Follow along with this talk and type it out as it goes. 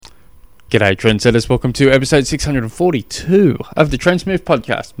G'day Trendsetters, welcome to episode 642 of the Trendsmooth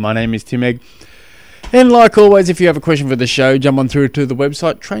podcast. My name is Tim Egg, and like always, if you have a question for the show, jump on through to the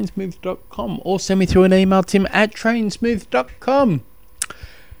website trainsmooth.com or send me through an email, tim@trainsmooth.com.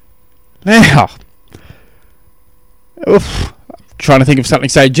 Now, I'm trying to think of something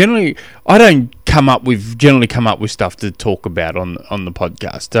to say. Generally, I don't generally come up with stuff to talk about on the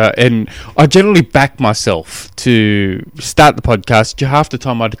podcast, and I generally back myself to start the podcast. Half the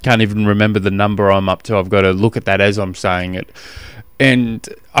time, I can't even remember the number I'm up to. I've got to look at that as I'm saying it, and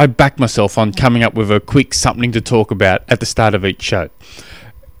I back myself on coming up with a quick something to talk about at the start of each show.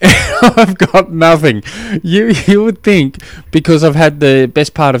 I've got nothing. You would think because I've had the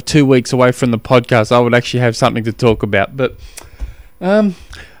best part of 2 weeks away from the podcast, I would actually have something to talk about, but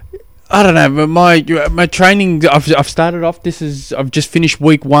I don't know. My training. I've started off. I've just finished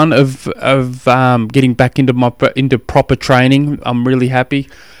week one of getting back into proper training. I'm really happy.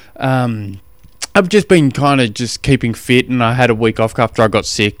 I've just been kind of just keeping fit, and I had a week off after I got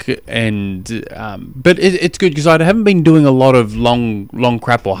sick. And but it's good because I haven't been doing a lot of long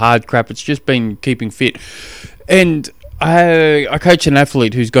crap or hard crap. It's just been keeping fit, and I coach an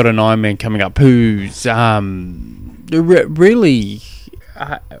athlete who's got an Ironman coming up. Who's really.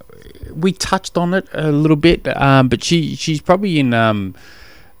 We touched on it a little bit, but she's probably in a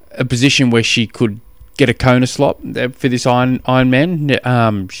position where she could get a Kona slot for this Ironman.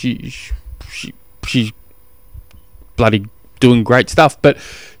 She's bloody doing great stuff, but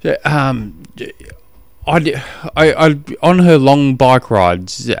I on her long bike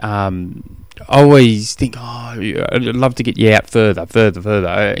rides, I always think, I'd love to get you out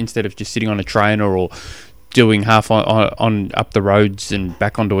further, instead of just sitting on a trainer or doing half on up the roads and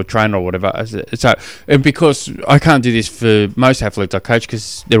back onto a train or whatever. So, and because I can't do this for most athletes I coach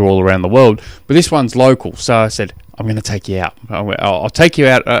because they're all around the world, but this one's local, so I said, I'm going to take you out. I'll take you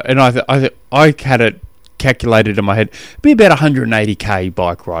out, and I had it calculated in my head. It'll be about 180k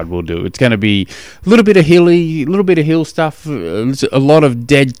bike ride we'll do. It's going to be a little bit of hill stuff, a lot of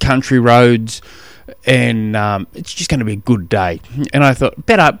dead country roads, and it's just going to be a good day. And I thought,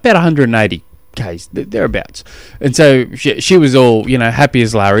 about 180 K's, thereabouts. And so she was all, happy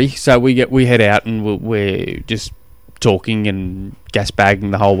as Larry. So we head out, and we're just talking and gas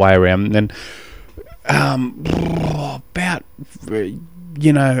bagging the whole way around. And about,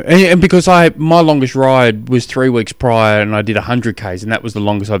 and because my longest ride was 3 weeks prior, and I did 100 K's, and that was the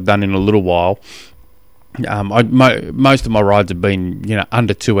longest I've done in a little while. Most of my rides have been,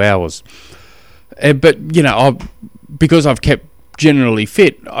 under 2 hours. But because I've kept generally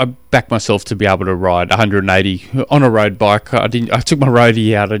fit, I backed myself to be able to ride 180 on a road bike. I took my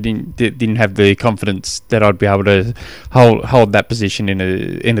roadie out. I didn't have the confidence that I'd be able to hold that position in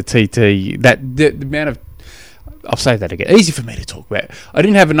a TT. The amount of, I'll say that again. Easy for me to talk about. I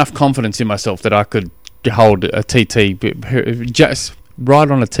didn't have enough confidence in myself that I could hold a TT, just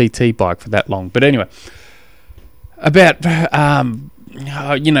ride on a TT bike for that long. But anyway, about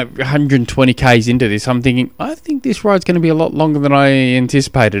 120 Ks into this, I'm thinking, I think this ride's going to be a lot longer than I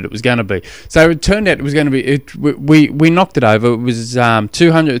anticipated it was going to be. So it turned out it was going to be, we knocked it over. It was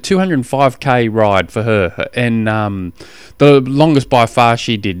 205k ride for her, and the longest by far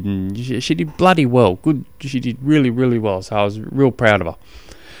she did, and she did bloody well. Good, she did really, really well, so I was real proud of her.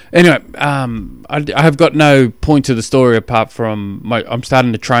 Anyway, I have got no point to the story apart from I'm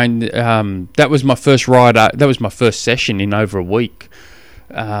starting to train. That was my first ride. That was my first session in over a week.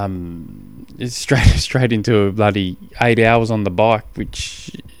 It's straight into a bloody 8 hours on the bike,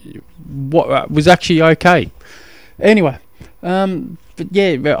 which was actually okay. Anyway, but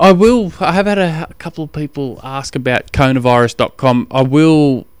yeah, I have had a couple of people ask about Konavirus.com. I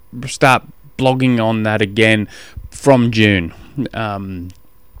will start blogging on that again from June.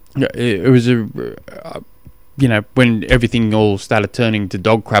 It was when everything all started turning to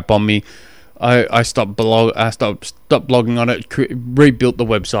dog crap on me, I stopped blogging on it, rebuilt the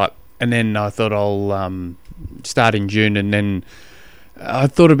website, and then I thought I'll start in June, and then I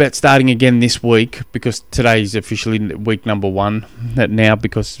thought about starting again this week because today's officially week number 1 now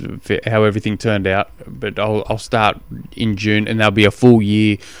because of how everything turned out. But I'll start in June, and there'll be a full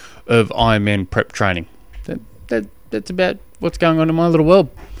year of Ironman prep training. That's about what's going on in my little world.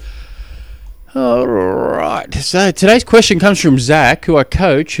 All right. So today's question comes from Zach, who I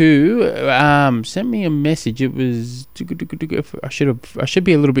coach, who sent me a message. It was I should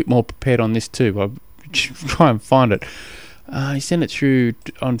be a little bit more prepared on this too. I'll try and find it. He sent it through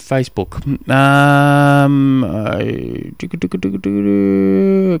on Facebook.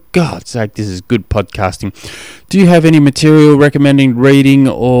 God's sake, this is good podcasting. Do you have any material recommending reading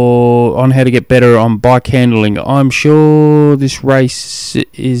or on how to get better on bike handling? I'm sure this race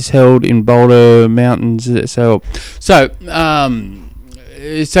is held in Boulder Mountains. So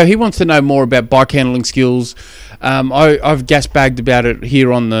he wants to know more about bike handling skills. I've gas-bagged about it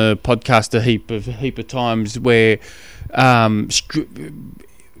here on the podcast a heap of times where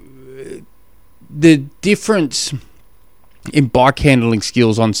the difference in bike handling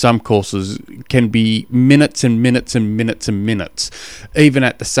skills on some courses can be minutes and minutes and minutes and minutes. Even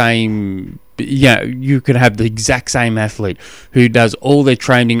at the same, you could have the exact same athlete who does all their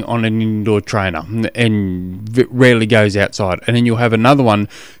training on an indoor trainer and rarely goes outside. And then you'll have another one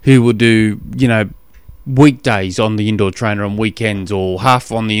who will do, weekdays on the indoor trainer and weekends, or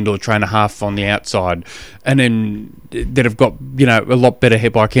half on the indoor trainer, half on the outside, and then that have got a lot better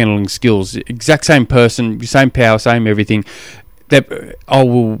bike handling skills. Exact same person, same power, same everything. That I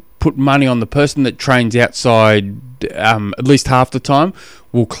will put money on the person that trains outside at least half the time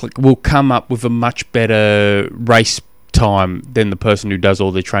will come up with a much better race time than the person who does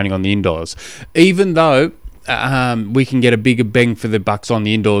all their training on the indoors. Even though we can get a bigger bang for the bucks on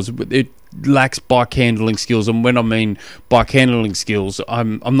the indoors, it lacks bike handling skills. And when I mean bike handling skills,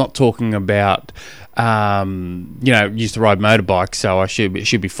 I'm not talking about used to ride motorbikes, so I should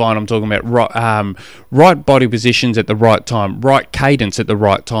be fine. I'm talking about right body positions at the right time, right cadence at the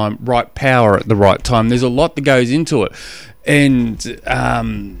right time, right power at the right time. There's a lot that goes into it. And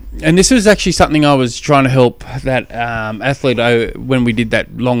this was actually something I was trying to help that athlete when we did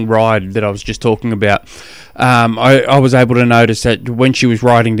that long ride that I was just talking about. I was able to notice that when she was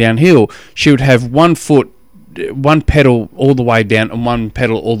riding downhill, she would have one pedal all the way down and one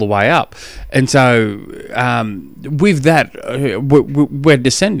pedal all the way up. And so with that, we're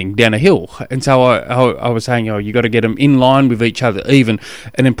descending down a hill. And so I was saying, you got to get them in line with each other even,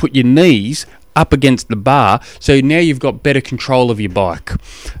 and then put your knees up against the bar, so now you've got better control of your bike.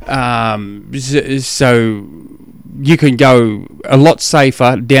 So you can go a lot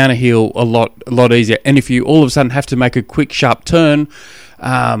safer down a hill, a lot easier. And if you all of a sudden have to make a quick sharp turn,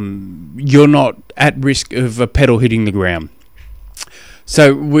 you're not at risk of a pedal hitting the ground.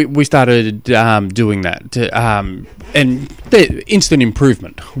 So we started doing that, and the instant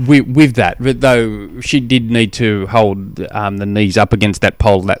improvement with that. But though she did need to hold the knees up against that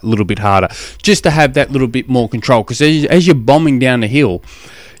pole that little bit harder, just to have that little bit more control. Because as you're bombing down the hill,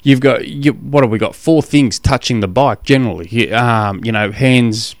 you've got what have we got? 4 things touching the bike generally.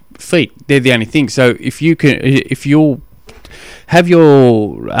 Hands, feet. They're the only thing. So if you'll have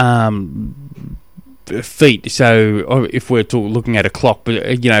your feet, so if we're looking at a clock,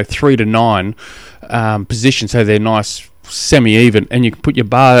 but 3 to 9 position, so they're nice semi-even, and you can put your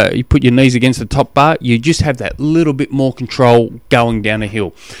knees against the top bar, you just have that little bit more control going down a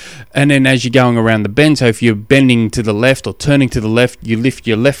hill. And then as you're going around the bend, so if you're bending to the left or turning to the left, you lift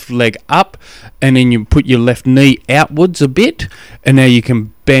your left leg up, and then you put your left knee outwards a bit, and now you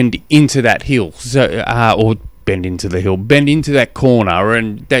can bend into that hill, or bend into the hill, bend into that corner,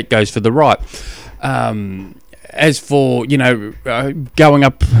 and that goes for the right. As for going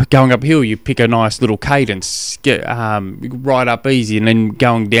uphill, you pick a nice little cadence, get right up easy, and then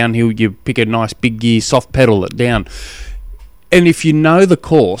going downhill, you pick a nice big gear, soft pedal it down. And if you know the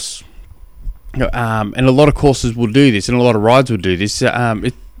course, and a lot of courses will do this, and a lot of rides will do this,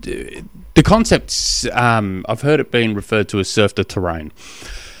 the concepts, I've heard it being referred to as surf the terrain,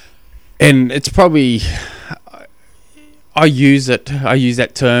 and it's probably. I use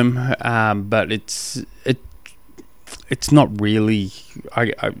that term, but it's not really.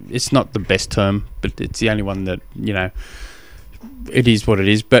 It's not the best term, but it's the only one that it is what it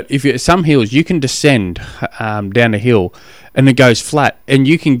is. But if some hills you can descend down a hill, and it goes flat, and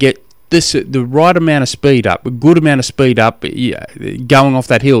you can get the right amount of speed up, a good amount of speed up, going off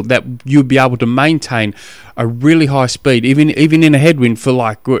that hill, that you'll be able to maintain a really high speed, even in a headwind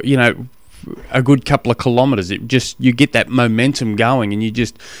for a good couple of kilometres. You get that momentum going, and you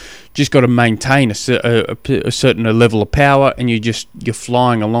just got to maintain a certain level of power, and you're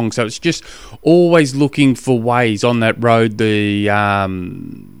flying along. So it's just always looking for ways on that road, the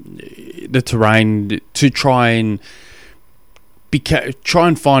terrain, to try and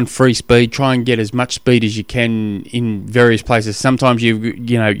find free speed, try and get as much speed as you can in various places. Sometimes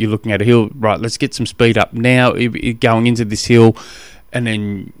you're looking at a hill, right, let's get some speed up now, going into this hill, and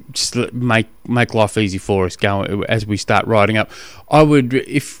then just make life easy for us going as we start riding up. I would,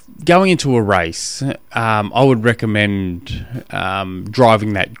 if going into a race, I would recommend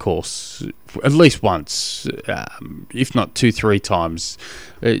driving that course at least once, if not 2-3 times.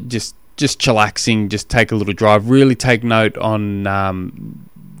 Just chillaxing, just take a little drive. Really take note on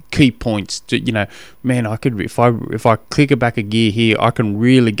key points. Man, I could if I click it back a gear here, I can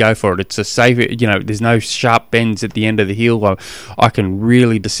really go for it. It's a safe. There's no sharp bends at the end of the hill. I can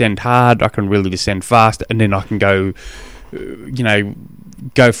really descend hard. I can really descend fast, and then I can go.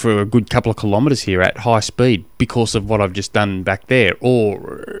 Go for a good couple of kilometres here at high speed because of what I've just done back there.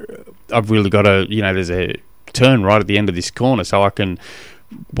 Or I've really got to, there's a turn right at the end of this corner, so I can,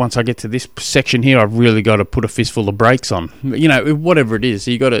 once I get to this section here, I've really got to put a fistful of brakes on. Whatever it is,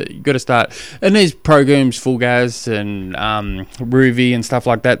 so you got to start. And there's programs, Full Gas and Ruvi and stuff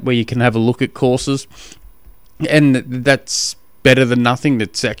like that, where you can have a look at courses, and that's better than nothing.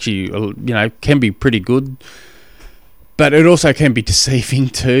 That's actually, can be pretty good. But it also can be deceiving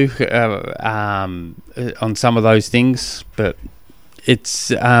too on some of those things. But it's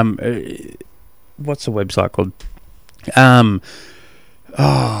what's the website called?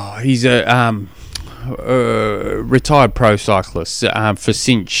 He's a retired pro cyclist for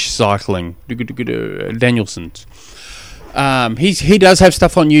Cinch Cycling, Danielson's. He does have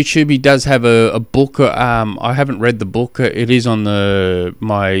stuff on YouTube. He does have a book. I haven't read the book. It is on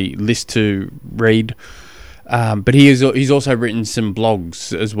my list to read. But he's also written some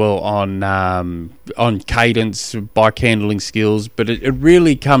blogs as well on cadence, bike handling skills. But it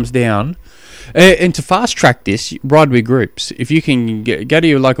really comes down, and to fast track this, ride with groups. If you can go to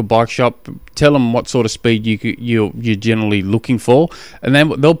your local bike shop, tell them what sort of speed you're generally looking for, and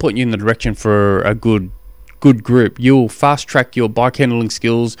then they'll put you in the direction for a good group. You'll fast track your bike handling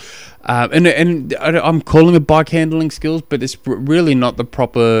skills, and I'm calling it bike handling skills, but it's really not the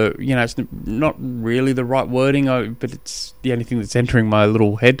proper, it's not really the right wording, but it's the only thing that's entering my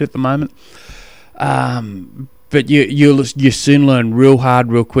little head at the moment. But you soon learn real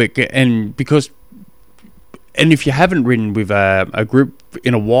hard, real quick, and if you haven't ridden with a group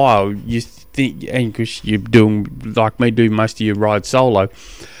in a while, you think, and because you're doing like me, do most of your rides solo,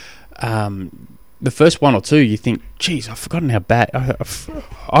 the first one or two, you think, geez, I've forgotten how bad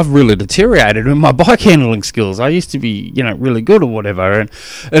I've really deteriorated in my bike handling skills. I used to be, really good or whatever,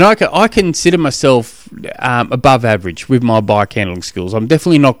 and I consider myself above average with my bike handling skills. I'm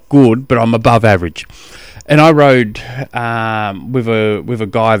definitely not good, but I'm above average. And I rode with a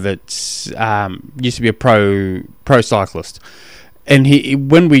guy that's used to be a pro cyclist. And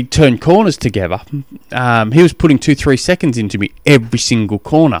when we turned corners together, he was putting 2-3 seconds into me every single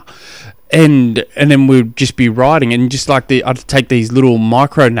corner. And then we'd just be riding, and just like I'd take these little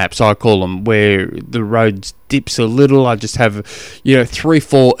micro naps, I call them, where the road dips a little. I just have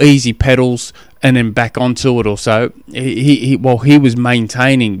 3-4 easy pedals, and then back onto it. Or so he was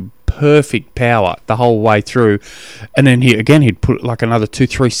maintaining perfect power the whole way through, and then he'd put like another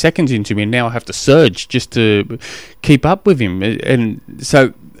 2-3 seconds into me, and now I have to surge just to keep up with him. And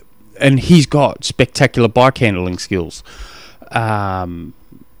he's got spectacular bike handling skills.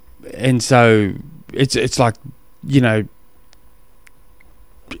 And so it's like, a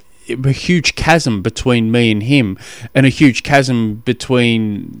huge chasm between me and him, and a huge chasm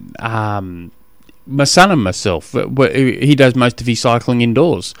between my son and myself. He does most of his cycling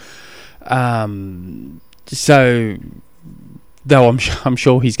indoors. So, though I'm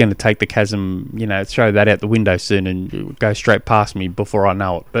sure he's going to take the chasm, throw that out the window soon and go straight past me before I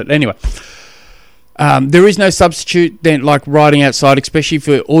know it. But anyway. There is no substitute then, like riding outside, especially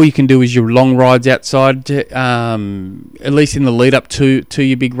for all you can do is your long rides outside, at least in the lead up to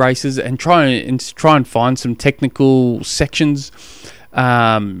your big races, and try and find some technical sections,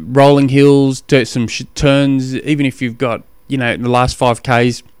 rolling hills, do some turns, even if you've got, in the last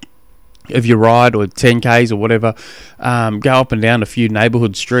 5Ks of your ride or 10Ks or whatever, go up and down a few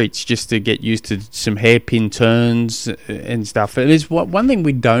neighbourhood streets just to get used to some hairpin turns and stuff. It is one thing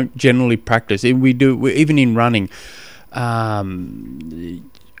we don't generally practice, and even in running.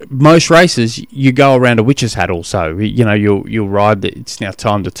 Most races, you go around a witch's hat also. You'll ride, it's now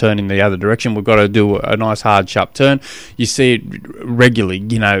time to turn in the other direction. We've got to do a nice hard sharp turn. You see it regularly,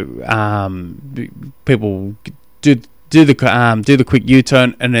 people do the quick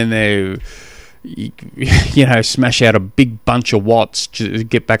U-turn, and then they smash out a big bunch of watts to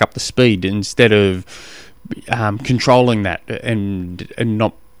get back up to speed, instead of controlling that and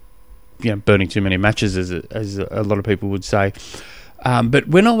not burning too many matches, as a lot of people would say. But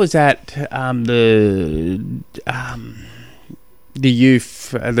when I was at the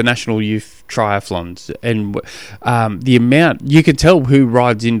youth, the National Youth triathlons, and the amount you could tell who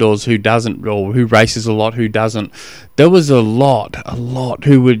rides indoors, who doesn't, or who races a lot, who doesn't. There was a lot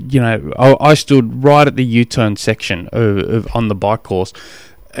who would, I stood right at the U-turn section on the bike course,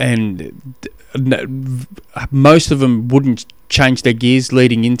 and most of them wouldn't change their gears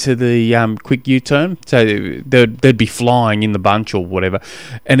leading into the quick U-turn, so they'd be flying in the bunch or whatever,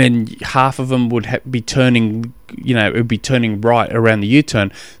 and then half of them would be turning, it would be turning right around the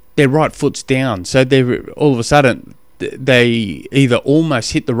U-turn. Their right foot's down, so they all of a sudden they either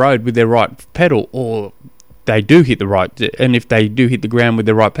almost hit the road with their right pedal, or they do hit the right, and if they do hit the ground with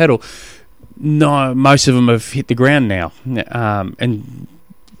their right pedal, no, most of them have hit the ground now, and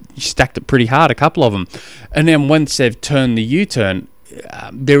stacked it pretty hard, a couple of them. And then once they've turned the U-turn,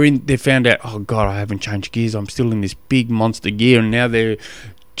 they found out, oh god, I haven't changed gears, I'm still in this big monster gear, and now they're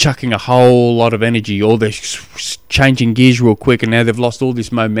chucking a whole lot of energy, or they're changing gears real quick, and now they've lost all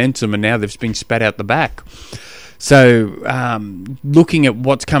this momentum, and now they've been spat out the back. So looking at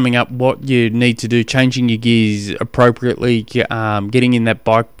what's coming up, what you need to do, changing your gears appropriately, getting in that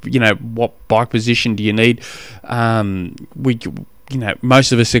bike, what bike position do you need?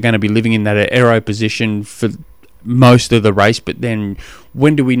 Most of us are going to be living in that aero position for most of the race, but then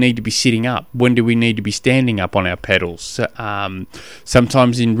when do we need to be sitting up? When do we need to be standing up on our pedals?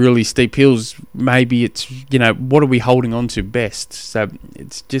 Sometimes in really steep hills, maybe it's, what are we holding on to best? So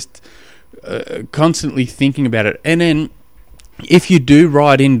it's just constantly thinking about it. And then if you do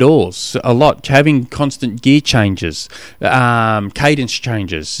ride indoors a lot, having constant gear changes, cadence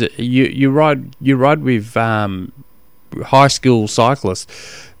changes, you ride with high school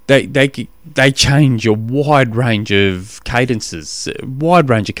cyclists, they change a wide range of cadences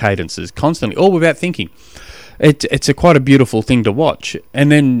constantly, all without thinking. It's quite a beautiful thing to watch.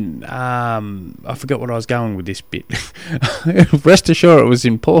 And then I forgot what I was going with this bit. Rest assured, it was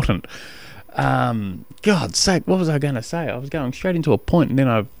important. God's sake, what was I going to say? I was going straight into a point, and then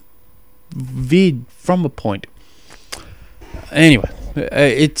I veered from a point. Anyway,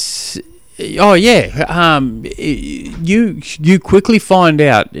 it's. Oh yeah, you quickly find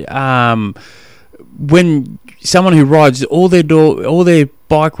out when someone who rides all their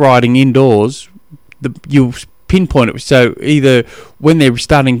bike riding indoors, you pinpoint it. So either when they're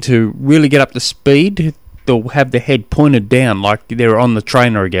starting to really get up to speed, they'll have their head pointed down, like they're on the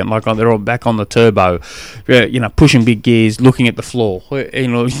trainer again, like they're all back on the turbo, pushing big gears, looking at the floor.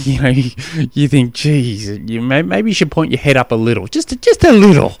 You think, geez, maybe you should point your head up a little, just a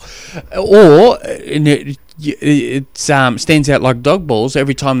little, or it stands out like dog balls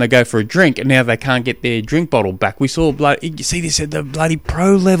every time they go for a drink, and now they can't get their drink bottle back. We saw you see this at the bloody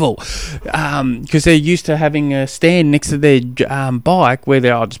pro level, because they're used to having a stand next to their bike where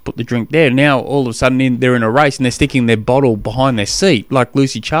they'll just put the drink there. Now all of a sudden they're in a race and they're sticking their bottle behind their seat, like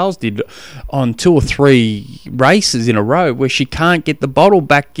Lucy Charles did on 2 or 3 races in a row, where she can't get the bottle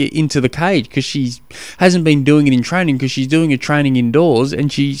back into the cage because she hasn't been doing it in training, because she's doing her training indoors,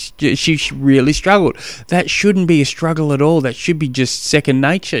 and she really struggled. That shouldn't be a struggle at all. That should be just second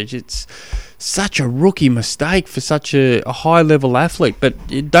nature. It's such a rookie mistake for such a high level athlete, but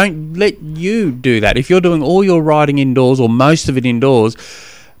don't let you do that. If you're doing all your riding indoors, or most of it indoors,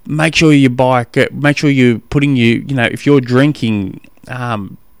 make sure you're putting if you're drinking,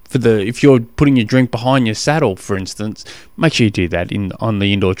 if you're putting your drink behind your saddle, for instance, make sure you do that on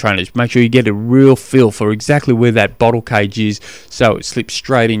the indoor trainers. Make sure you get a real feel for exactly where that bottle cage is, so it slips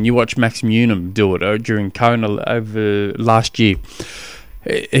straight in. You watch Max Munum do it during Kona over last year.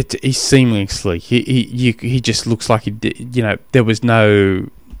 He's seamlessly. He just looks like there was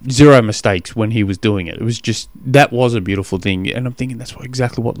zero mistakes when he was doing it. It was just, that was a beautiful thing, and I'm thinking that's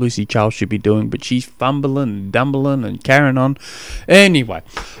exactly what Lucy Charles should be doing, but she's fumbling, dumbling, and carrying on. Anyway,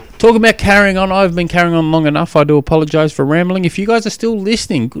 talking about carrying on, I've been carrying on long enough. I do apologise for rambling. If you guys are still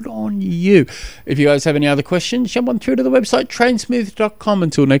listening, good on you. If you guys have any other questions, jump on through to the website, trainsmooth.com.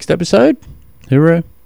 Until next episode, hooroo.